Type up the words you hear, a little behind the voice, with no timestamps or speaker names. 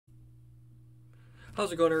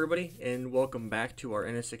How's it going, everybody? And welcome back to our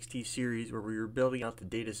NSX-T series where we were building out the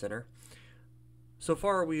data center. So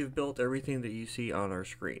far, we've built everything that you see on our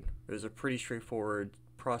screen. It was a pretty straightforward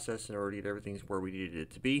process in order to get everything where we needed it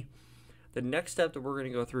to be. The next step that we're going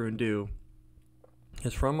to go through and do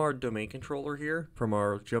is from our domain controller here, from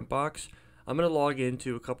our jump box, I'm going to log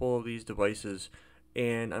into a couple of these devices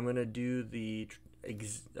and I'm going to do the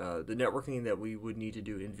networking that we would need to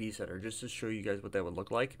do in vCenter just to show you guys what that would look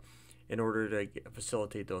like in order to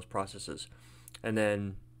facilitate those processes, and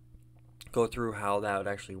then go through how that would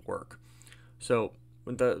actually work. So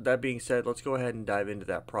with that being said, let's go ahead and dive into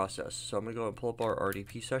that process. So I'm going to go and pull up our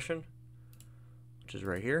RDP session, which is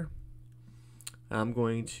right here. I'm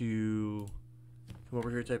going to come over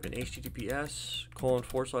here, type in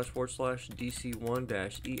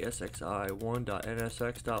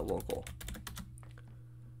https://dc1-ESXi1.nsx.local.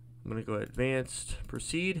 I'm going to go advanced,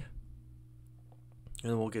 proceed, and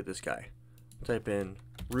then we'll get this guy. Type in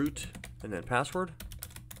root and then password.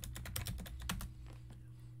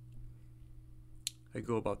 I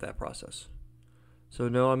go about that process. So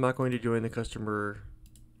no, I'm not going to join the customer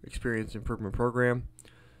experience improvement program.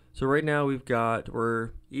 So right now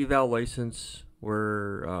we're eval license,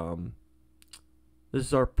 this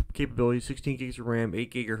is our capability, 16 gigs of RAM,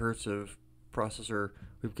 8 gigahertz of processor.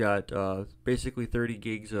 We've got basically 30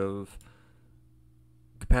 gigs of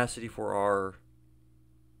capacity for our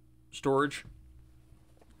storage.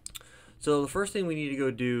 So the first thing we need to go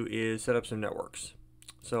do is set up some networks.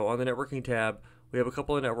 So on the networking tab, we have a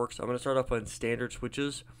couple of networks. I'm going to start off on standard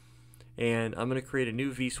switches, and I'm going to create a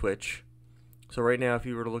new vSwitch. So right now, if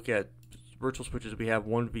you were to look at virtual switches, we have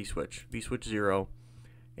one vSwitch, vSwitch 0,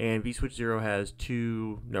 and vSwitch 0 has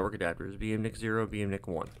two network adapters, VMNIC 0, VMNIC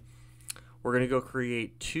 1. We're going to go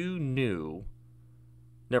create two new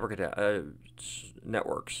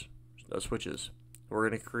switches. We're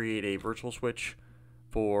going to create a virtual switch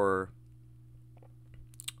for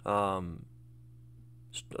the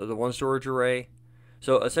one storage array.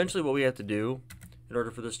 So essentially what we have to do in order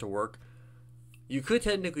for this to work, you could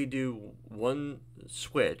technically do one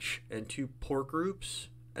switch and two port groups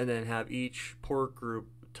and then have each port group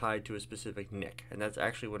tied to a specific NIC. And that's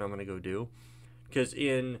actually what I'm going to go do, because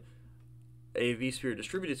in a vSphere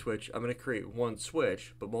distributed switch, I'm going to create one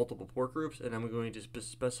switch but multiple port groups, and I'm going to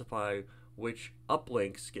specify which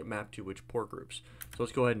uplinks get mapped to which port groups. So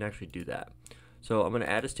let's go ahead and actually do that. So I'm going to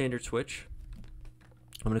add a standard switch.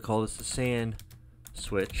 I'm going to call this the SAN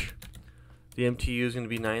switch. The MTU is going to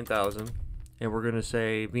be 9000, and we're going to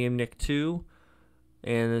say VMNIC 2,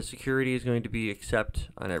 and the security is going to be accept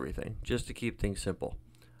on everything, just to keep things simple.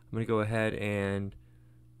 I'm going to go ahead and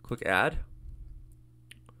click add.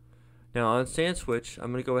 Now on SAN switch,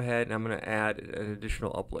 I'm going to go ahead and I'm going to add an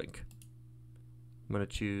additional uplink. I'm going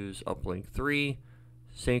to choose uplink 3,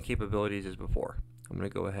 same capabilities as before. I'm going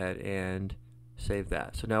to go ahead and save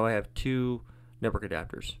that. So now I have two network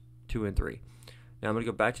adapters, 2 and 3. Now I'm going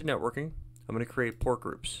to go back to networking. I'm going to create port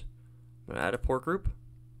groups. I'm going to add a port group.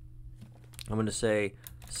 I'm going to say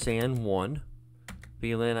SAN 1.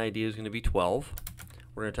 VLAN ID is going to be 12.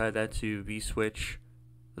 We're going to tie that to vSwitch,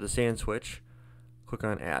 the SAN switch. Click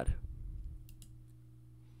on add.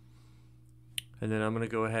 And then I'm going to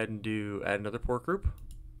go ahead and add another port group.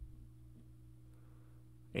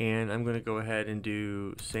 And I'm going to go ahead and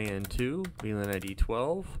do SAN 2, VLAN ID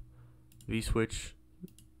 12, vSwitch.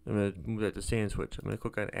 I'm going to move that to SAN switch. I'm going to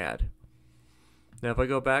click on add. Now if I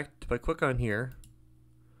go back, if I click on here,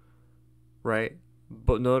 right,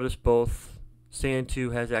 but notice both SAN 2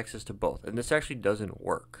 has access to both, and this actually doesn't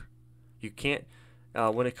work. You can't,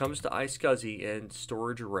 when it comes to iSCSI and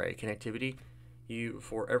storage array connectivity,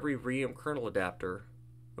 for every VM kernel adapter,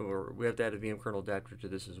 or we have to add a VM kernel adapter to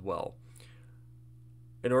this as well.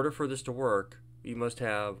 In order for this to work, you must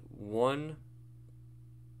have one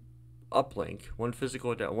uplink, one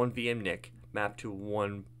VMNIC mapped to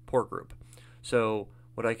one port group. So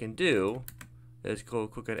what I can do is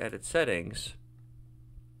click on edit settings.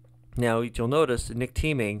 Now you'll notice the NIC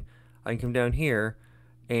teaming, I can come down here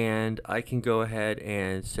and I can go ahead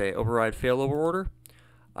and say override failover order.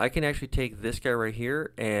 I can actually take this guy right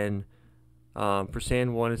here and for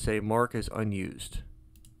SAN 1 and say mark as unused.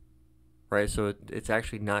 Right, so it's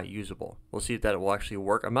actually not usable. We'll see if that will actually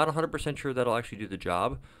work. I'm not 100% sure that'll actually do the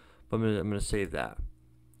job, but I'm going to save that.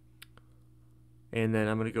 And then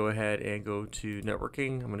I'm going to go ahead and go to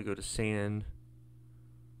networking. I'm going to go to SAN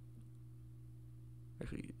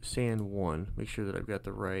 1. Make sure that I've got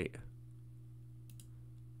the right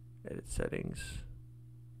edit settings.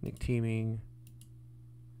 NIC teaming.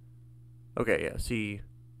 Okay, yeah, see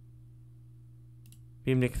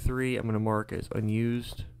VMNIC 3 I'm going to mark as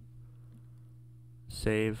unused.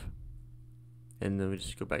 Save. And then we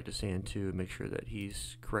just go back to SAN2 and make sure that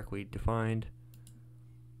he's correctly defined.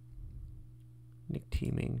 Nick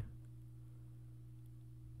Teaming.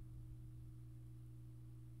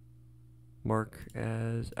 Mark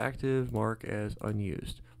as active, mark as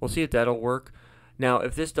unused. We'll see if that'll work. Now,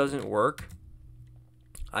 if this doesn't work,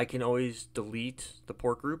 I can always delete the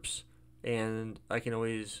port groups, and I can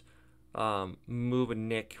always remove a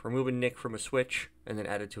NIC from a switch, and then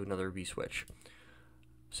add it to another vSwitch.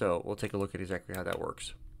 So we'll take a look at exactly how that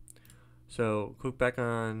works. So click back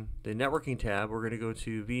on the networking tab. We're going to go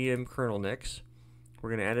to VM kernel NICs. We're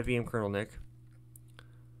going to add a VM kernel NIC.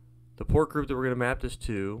 The port group that we're going to map this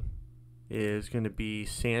to is going to be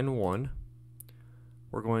SAN1.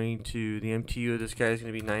 We're going to, the MTU of this guy is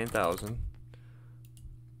going to be 9000.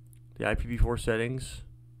 The IPv4 settings,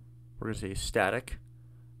 we're going to say static.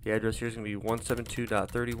 The address here is going to be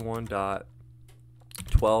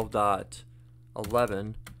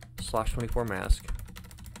 172.31.12.11/24 mask.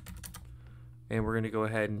 And we're going to go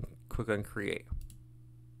ahead and click on create.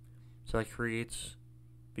 So that creates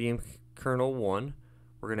VM kernel 1.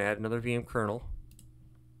 We're going to add another VM kernel.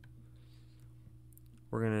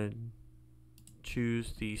 We're going to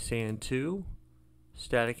choose the SAN2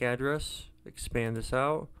 static address, expand this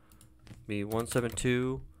out, be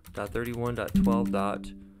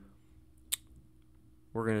 172.31.12.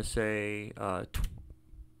 We're going to say,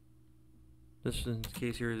 this in this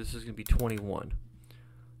case here, this is going to be 21,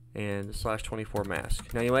 and the /24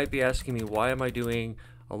 mask. Now you might be asking me, why am I doing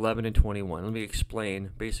 11 and 21? Let me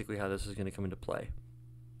explain basically how this is going to come into play.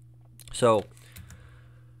 So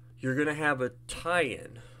you're going to have a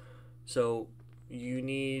tie-in. So you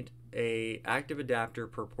need a active adapter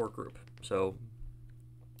per port group. So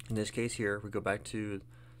in this case here, if we go back to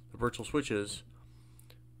the virtual switches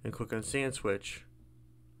and click on SAN switch,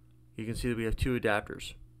 you can see that we have two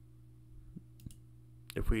adapters.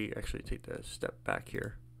 If we actually take the step back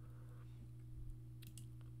here,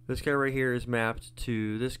 this guy right here is mapped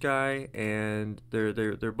to this guy, and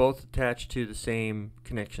they're both attached to the same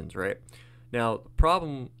connections, right? Now, the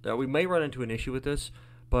problem that we may run into an issue with this,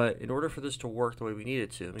 but in order for this to work the way we need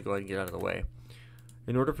it to, let me go ahead and get out of the way.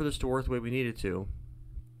 In order for this to work the way we need it to,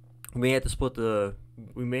 we may have to split the.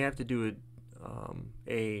 We may have to do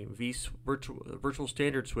a virtual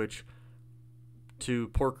standard switch to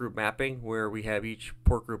port group mapping, where we have each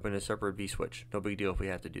port group in a separate vSwitch. No big deal if we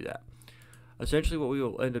have to do that. Essentially, what we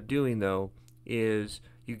will end up doing though is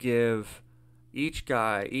you give each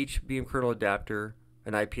VM kernel adapter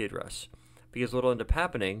an IP address, because what will end up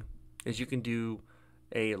happening is you can do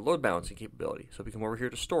a load balancing capability. So if we come over here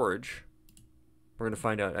to storage, we're going to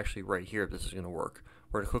find out actually right here if this is going to work.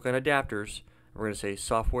 We're going to click on adapters, and we're going to say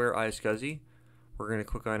software iSCSI. We're going to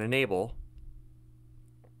click on enable.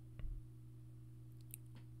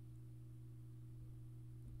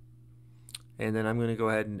 And then I'm going to go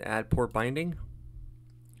ahead and add port binding.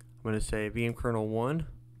 I'm going to say VM kernel 1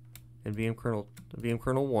 and VM kernel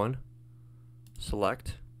 1.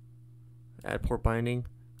 Select. Add port binding,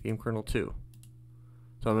 VM kernel 2.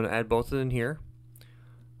 So I'm going to add both of them here.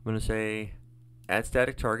 I'm going to say add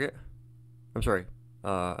static target. I'm sorry.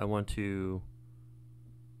 I want to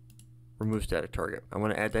remove static target. I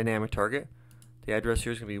want to add dynamic target. The address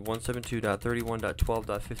here is going to be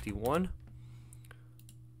 172.31.12.51.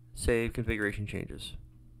 Save configuration changes.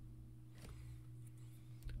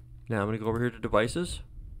 Now I'm going to go over here to devices,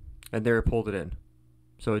 and there it pulled it in.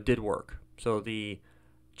 So it did work. So the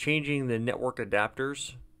changing the network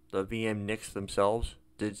adapters, the VM NICs themselves,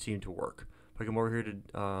 did seem to work. If I come over here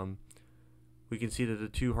to, we can see that the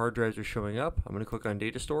two hard drives are showing up. I'm going to click on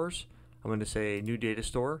data stores. I'm going to say new data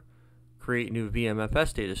store, create new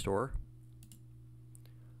VMFS data store.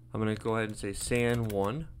 I'm going to go ahead and say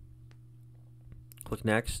SAN1. Click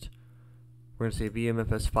next. We're going to say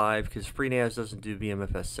VMFS5 because FreeNAS doesn't do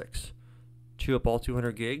VMFS6. Chew up all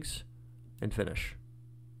 200 gigs and finish.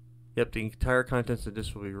 Yep, the entire contents of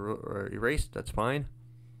this will be erased. That's fine.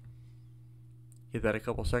 Give that a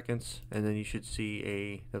couple seconds, and then you should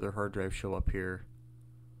see another hard drive show up here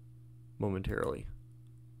momentarily.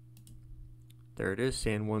 There it is.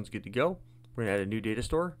 SAN1's good to go. We're going to add a new data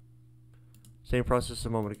store. Same process a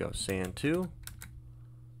moment ago. SAN2.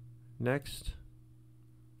 Next.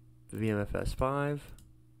 VMFS5.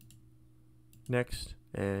 Next.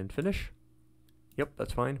 And finish. Yep,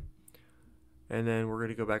 that's fine. And then we're going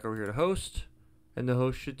to go back over here to host. And the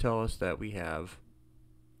host should tell us that we have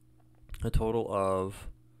a total of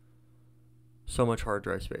so much hard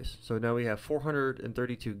drive space. So now we have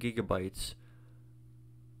 432 gigabytes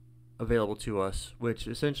available to us, which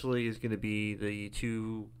essentially is going to be the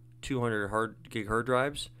 200 gig hard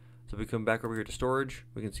drives. So if we come back over here to storage,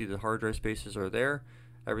 we can see the hard drive spaces are there.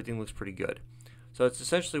 Everything looks pretty good. So it's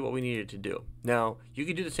essentially what we needed to do. Now, you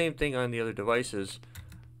can do the same thing on the other devices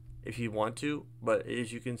if you want to, but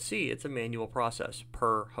as you can see, it's a manual process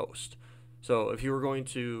per host. So if you were going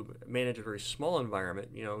to manage a very small environment,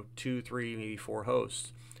 2, 3, maybe 4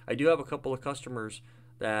 hosts, I do have a couple of customers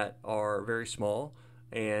that are very small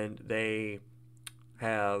and they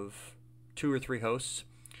have 2 or 3 hosts.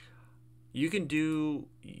 You can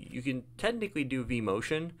technically do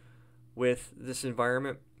vMotion with this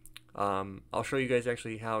environment. I'll show you guys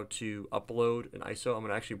actually how to upload an ISO. I'm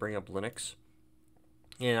going to actually bring up Linux,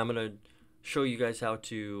 and I'm going to show you guys how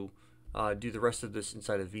to do the rest of this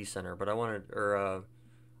inside of vCenter. But I'm going to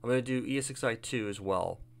do ESXi 2 as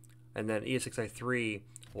well, and then ESXi 3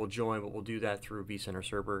 will join, but we'll do that through vCenter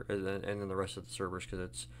server, and then the rest of the servers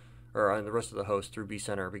and the rest of the hosts through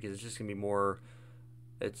vCenter, because it's just going to be more.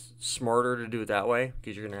 It's smarter to do it that way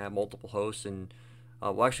because you're going to have multiple hosts, and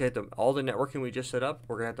we'll actually have all the networking we just set up,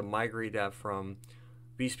 we're going to have to migrate that from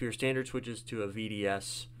vSphere standard switches to a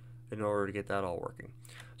VDS in order to get that all working.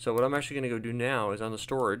 So what I'm actually going to go do now is on the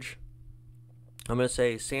storage, I'm going to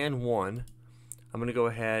say SAN1. I'm going to go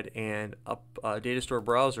ahead and up data store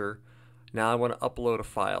browser. Now I want to upload a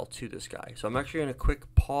file to this guy. So I'm actually going to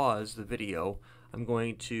quick pause the video. I'm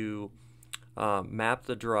going to map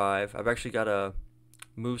the drive. I've actually got to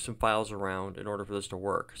move some files around in order for this to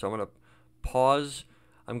work. So I'm going to pause.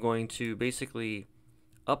 I'm going to basically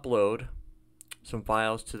upload some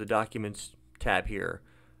files to the Documents tab here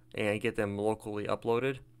and get them locally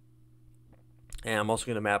uploaded. And I'm also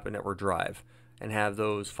going to map a network drive and have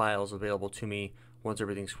those files available to me once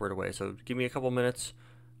everything's squared away. So give me a couple minutes.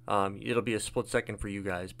 It'll be a split second for you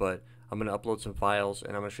guys, but I'm going to upload some files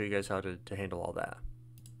and I'm going to show you guys how to handle all that.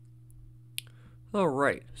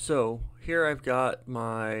 Alright, so here I've got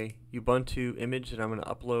my Ubuntu image that I'm going to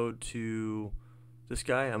upload to this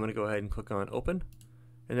guy. I'm going to go ahead and click on open,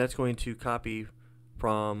 and that's going to copy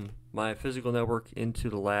from my physical network into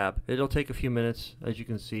the lab. It'll take a few minutes. As you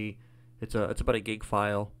can see, it's about a gig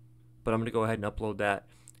file, but I'm going to go ahead and upload that,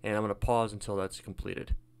 and I'm going to pause until that's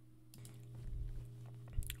completed.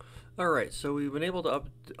 Alright, so we've been able to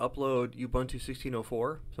upload Ubuntu 16.04,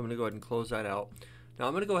 so I'm going to go ahead and close that out. Now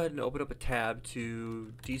I'm going to go ahead and open up a tab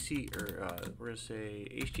to we're going to say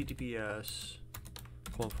https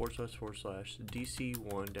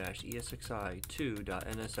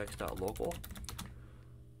dc1-esxi2.nsx.local,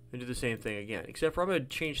 and do the same thing again, except for I'm going to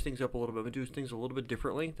change things up a little bit. I'm going to do things a little bit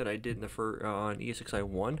differently than I did in the on ESXi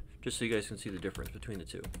 1, just so you guys can see the difference between the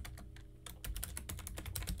two.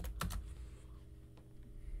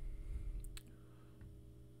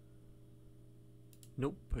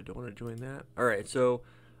 Nope, I don't want to join that. Alright, so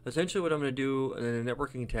essentially what I'm going to do in the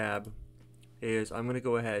networking tab is I'm going to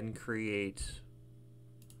go ahead and create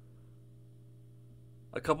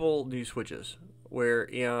a couple new switches, where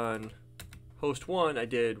on host 1 I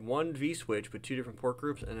did one vSwitch with 2 different port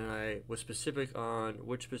groups, and then I was specific on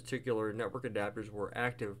which particular network adapters were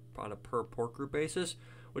active on a per port group basis,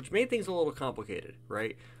 which made things a little complicated,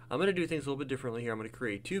 right? I'm going to do things a little bit differently here. I'm going to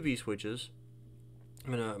create 2 vSwitches.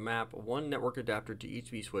 I'm going to map one network adapter to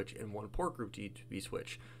each vSwitch and one port group to each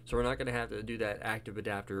vSwitch. So we're not going to have to do that active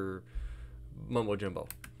adapter mumbo jumbo.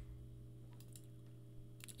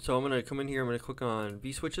 So I'm going to come in here, I'm going to click on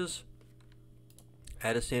vSwitches,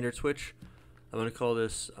 add a standard switch. I'm going to call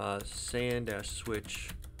this SAN-switch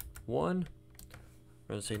 1. I'm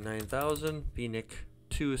going to say 9000, VNIC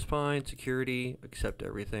 2 is fine, security, accept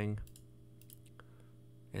everything,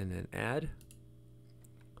 and then add.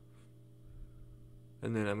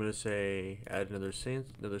 And then I'm going to say add another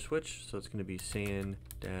switch, so it's going to be SAN-switch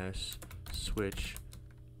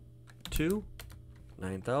 2,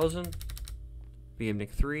 9000, VMNIC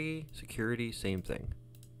 3, security, same thing.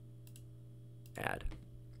 Add.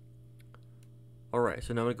 Alright,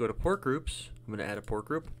 so now I'm going to go to port groups. I'm going to add a port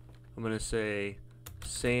group. I'm going to say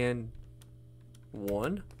SAN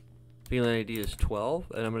 1, VLAN ID is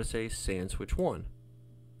 12, and I'm going to say SAN-switch 1.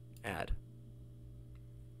 Add.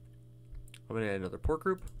 I'm going to add another port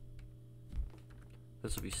group.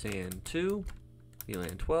 This will be SAN 2,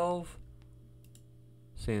 VLAN 12,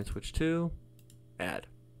 SAN-switch 2, add.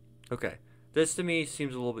 Okay, this to me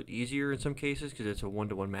seems a little bit easier in some cases because it's a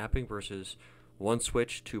one-to-one mapping versus one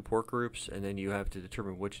switch, 2 port groups, and then you have to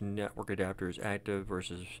determine which network adapter is active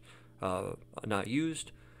versus not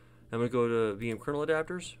used. I'm going to go to VM kernel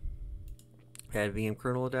adapters, add VM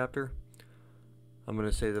kernel adapter. I'm going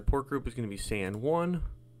to say the port group is going to be SAN 1.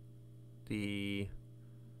 The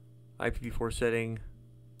IPv4 setting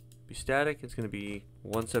be static. It's going to be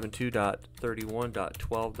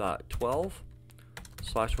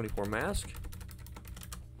 172.31.12.12/24 mask.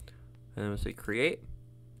 And I'm going to say create.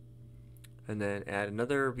 And then add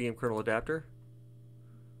another VM kernel adapter.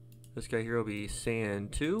 This guy here will be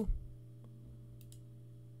SAN2.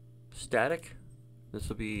 Static. This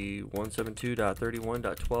will be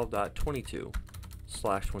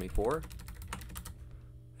 172.31.12.22/24.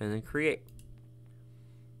 And then create.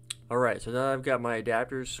 Alright, so now I've got my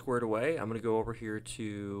adapters squared away. I'm going to go over here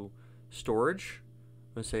to storage.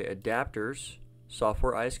 I'm going to say adapters,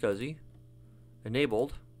 software iSCSI,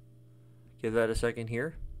 enabled. Give that a second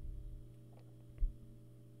here.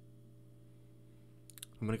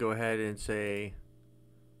 I'm going to go ahead and say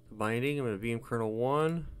the binding. I'm going to VM kernel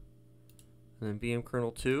 1 and then VM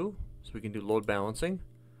kernel 2 so we can do load balancing.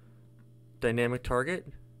 Dynamic target.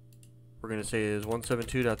 We're going to say is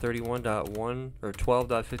 172.31.1 or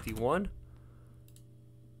 12.51.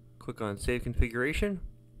 Click on save configuration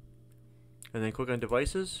and then click on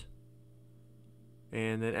devices.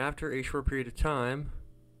 And then after a short period of time,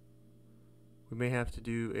 we may have to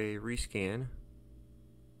do a rescan.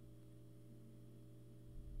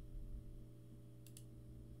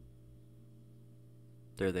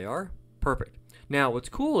 There they are. Perfect. Now what's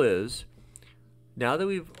cool is, now that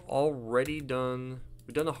we've already done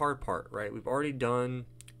the hard part, right? We've already done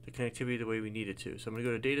the connectivity the way we need it to. So I'm going to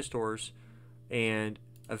go to data stores, and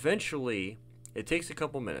eventually, it takes a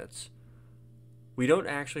couple minutes. We don't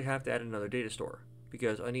actually have to add another data store,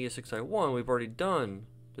 because on ESXi 1 we've already done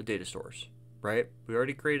the data stores, right? We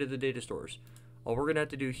already created the data stores. All we're going to have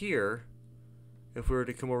to do here, if we were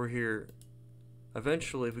to come over here,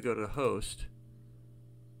 eventually if we go to host,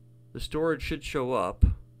 the storage should show up,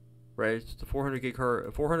 right? It's the 400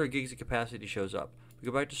 gigs of capacity shows up. We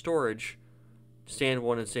go back to storage,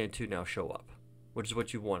 SAN1 and SAN2 now show up, which is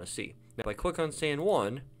what you want to see. Now if I click on SAN1,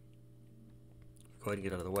 go ahead and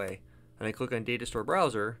get out of the way, and I click on data store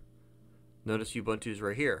browser, notice Ubuntu is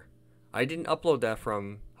right here. I didn't upload that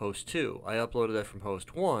from host 2. I uploaded that from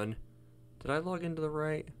host 1. Did I log into the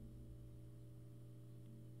right?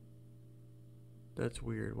 That's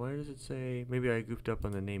weird. Why does it say? Maybe I goofed up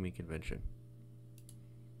on the naming convention.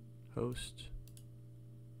 Host.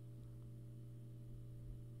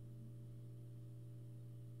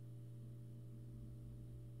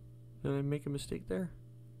 Did I make a mistake there?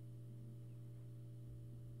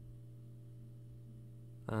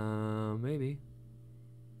 Maybe.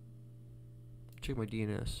 Check my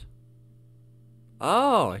DNS.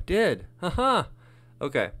 Oh, I did. Haha.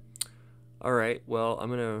 Okay. Alright, well, I'm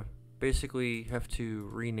gonna basically have to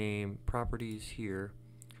rename properties here.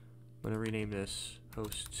 I'm gonna rename this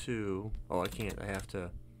host 2. Oh, I can't. I have to.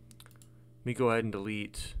 Let me go ahead and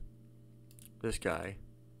delete this guy.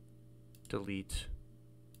 Delete.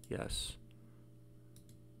 Yes.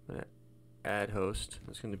 I'm gonna add host.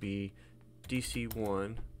 That's gonna be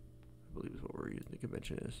DC1. I believe is what we're using. The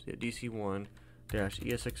convention is. Yeah, DC1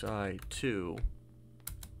 ESXi 2.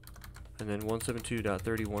 And then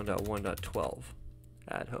 172.31.1.12.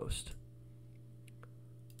 Add host.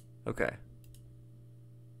 Okay.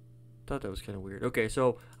 Thought that was kind of weird. Okay,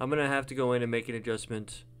 so I'm going to have to go in and make an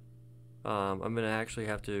adjustment. I'm going to actually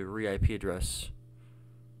have to re-IP address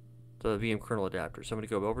the VM kernel adapter. So I'm going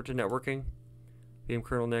to go over to networking, VM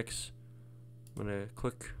kernel NICs. I'm going to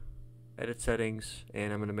click edit settings,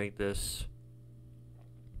 and I'm going to make this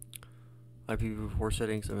IPv4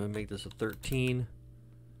 settings. I'm going to make this a 13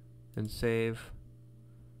 and save.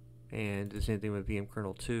 And the same thing with VM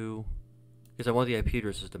kernel 2, because I want the IP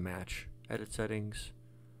addresses to match. Edit settings.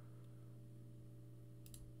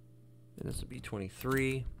 And this will be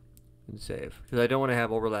 23 and save, because I don't want to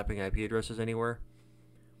have overlapping IP addresses anywhere.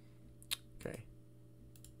 Okay.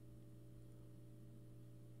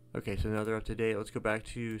 Okay, so now they're up to date. Let's go back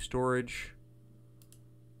to storage.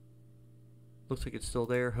 Looks like it's still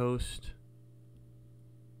there. Host.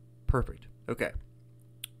 Perfect. Okay.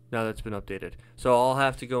 Now that's been updated. So I'll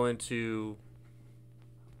have to go into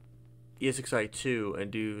ESXi 2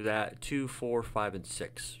 and do that 2, 4, 5, and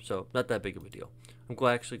 6. So not that big of a deal. I'm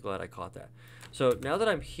actually glad I caught that. So now that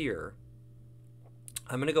I'm here,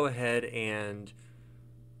 I'm going to go ahead and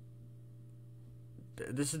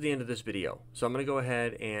this is the end of this video. So I'm going to go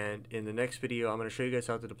ahead and in the next video, I'm going to show you guys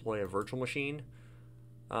how to deploy a virtual machine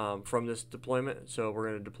from this deployment. So we're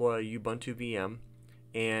going to deploy a Ubuntu VM,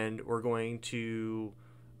 and we're going to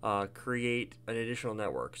create an additional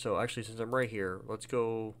network. So actually, since I'm right here, let's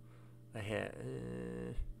go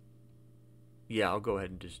ahead. Yeah, I'll go ahead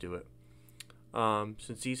and just do it.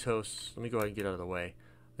 Since these hosts, let me go ahead and get out of the way.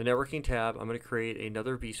 The networking tab, I'm going to create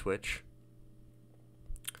another vSwitch.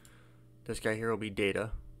 This guy here will be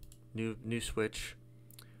data, new switch,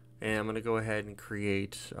 and I'm going to go ahead and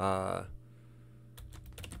create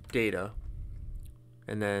data,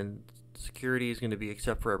 and then security is going to be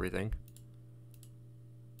except for everything.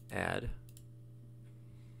 Add.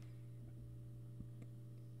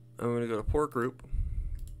 I'm going to go to port group,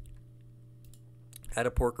 add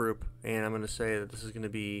a port group, and I'm going to say that this is going to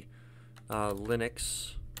be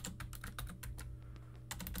Linux.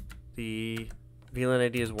 The VLAN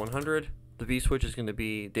ID is 100. The vSwitch is going to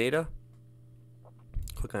be data.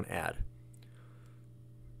 Click on add.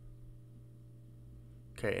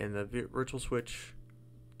 Okay, and the virtual switch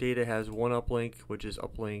data has one uplink, which is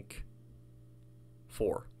uplink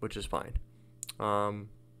 4, which is fine.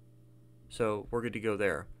 So we're good to go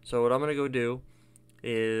there. So what I'm going to go do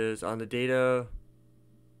is on the data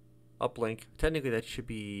uplink, technically that should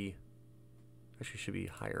be, actually should be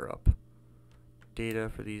higher up. Data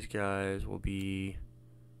for these guys will be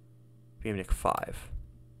VMNIC 5.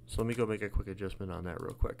 So let me go make a quick adjustment on that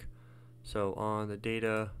real quick. So on the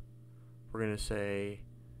data, we're going to say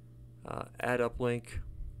add uplink.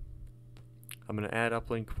 I'm going to add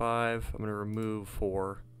uplink 5. I'm going to remove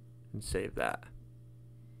 4 and save that.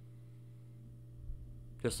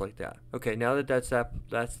 Just like that. Okay, now that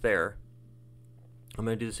that's there, I'm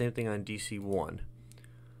going to do the same thing on DC1.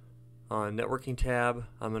 On networking tab,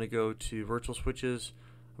 I'm going to go to virtual switches.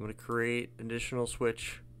 I'm going to create an additional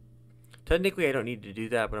switch. Technically, I don't need to do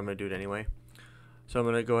that, but I'm going to do it anyway. So I'm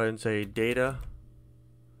going to go ahead and say data,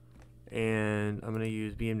 and I'm going to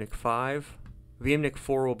use VMNIC 5. VMNIC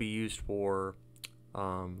 4 will be used for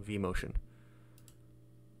vMotion.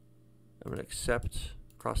 I'm going to accept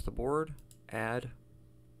across the board, add,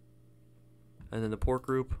 and then the port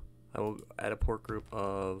group, I will add a port group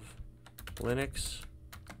of Linux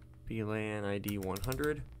VLAN ID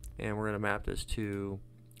 100, and we're going to map this to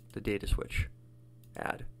the data switch,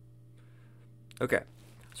 add. Okay,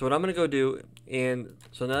 so what I'm going to go do, and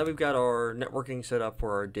so now we've got our networking set up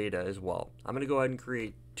for our data as well. I'm going to go ahead and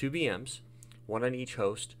create 2 VMs, one on each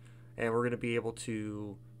host, and we're going to be able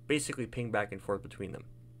to basically ping back and forth between them.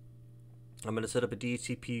 I'm going to set up a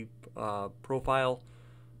DHCP profile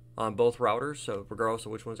on both routers, so regardless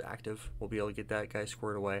of which one's active, we'll be able to get that guy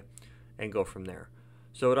squared away and go from there.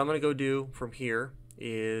 So what I'm going to go do from here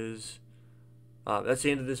is, that's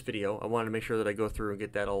the end of this video. I wanted to make sure that I go through and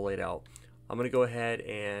get that all laid out. I'm going to go ahead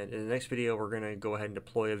and in the next video we're going to go ahead and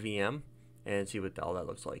deploy a VM and see what all that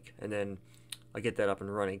looks like. And then I'll get that up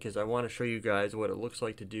and running because I want to show you guys what it looks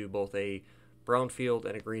like to do both a brownfield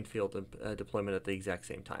and a greenfield deployment at the exact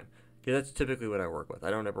same time. Because that's typically what I work with. I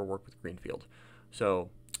don't ever work with greenfield. So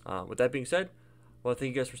with that being said, well,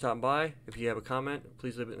 thank you guys for stopping by. If you have a comment,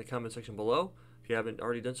 please leave it in the comment section below. If you haven't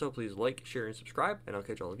already done so, please like, share, and subscribe, and I'll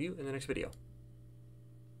catch all of you in the next video.